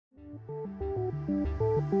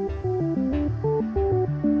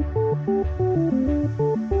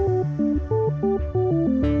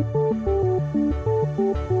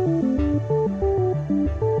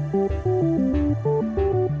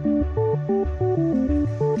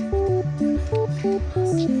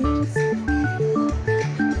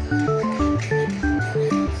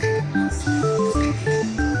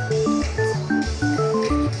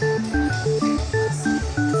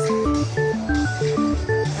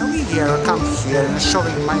I come here and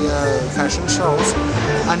showing my fashion shows,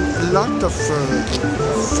 and a lot of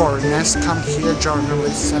foreigners come here,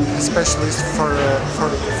 journalists and specialists for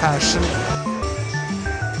fashion.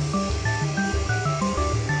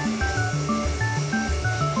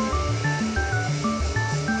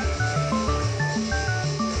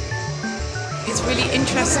 It's really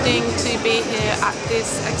interesting to be here at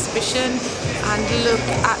this exhibition and look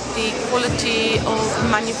at the quality of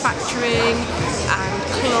manufacturing and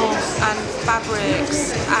cloth and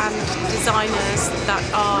fabrics and designers that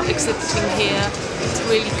are exhibiting here. It's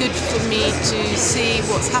really good for me to see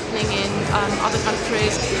what's happening in other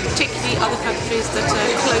countries, particularly other countries that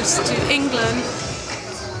are close to England.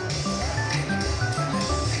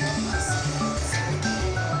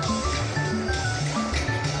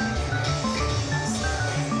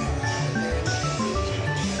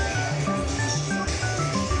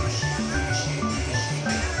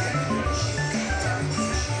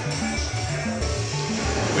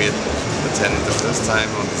 We attended the first time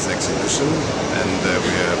on this exhibition, and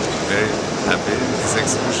we are very happy with this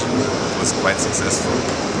exhibition. It was quite successful.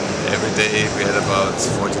 Every day we had about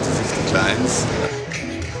 40 to 50 clients.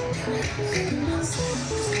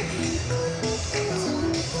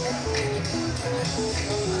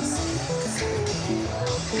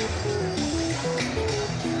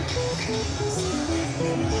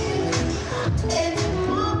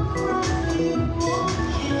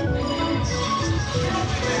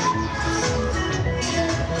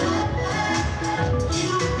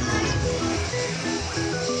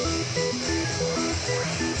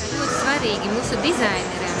 Mūsu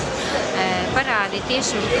dizaineriem parādīt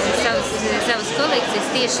tieši savas kolekcijas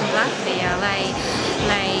tieši Latvijā, lai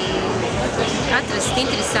atrastu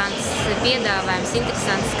interesantus piedāvājumus,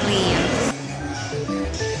 interesantus klientus.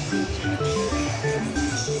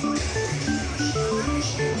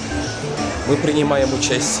 Мы принимаем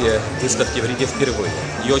участие в выставке в Риге впервые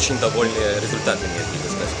и очень довольны результатами этой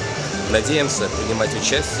выставки. Надеемся принимать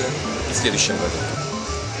участие и в следующем году.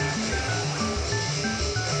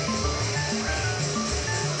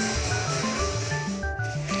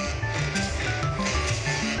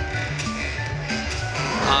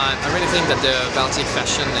 I really think that the Baltic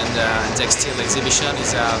Fashion and Textile exhibition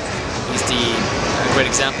is the great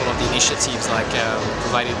example of the initiatives like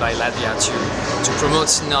provided by Latvia to promote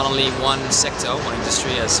not only one sector, one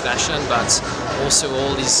industry as fashion, but also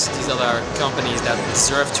all these other companies that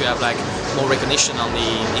deserve to have like more recognition on the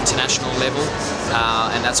international level,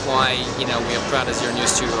 and that's why we are proud as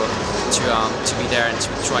Euronews to be there and to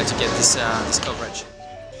try to get this coverage.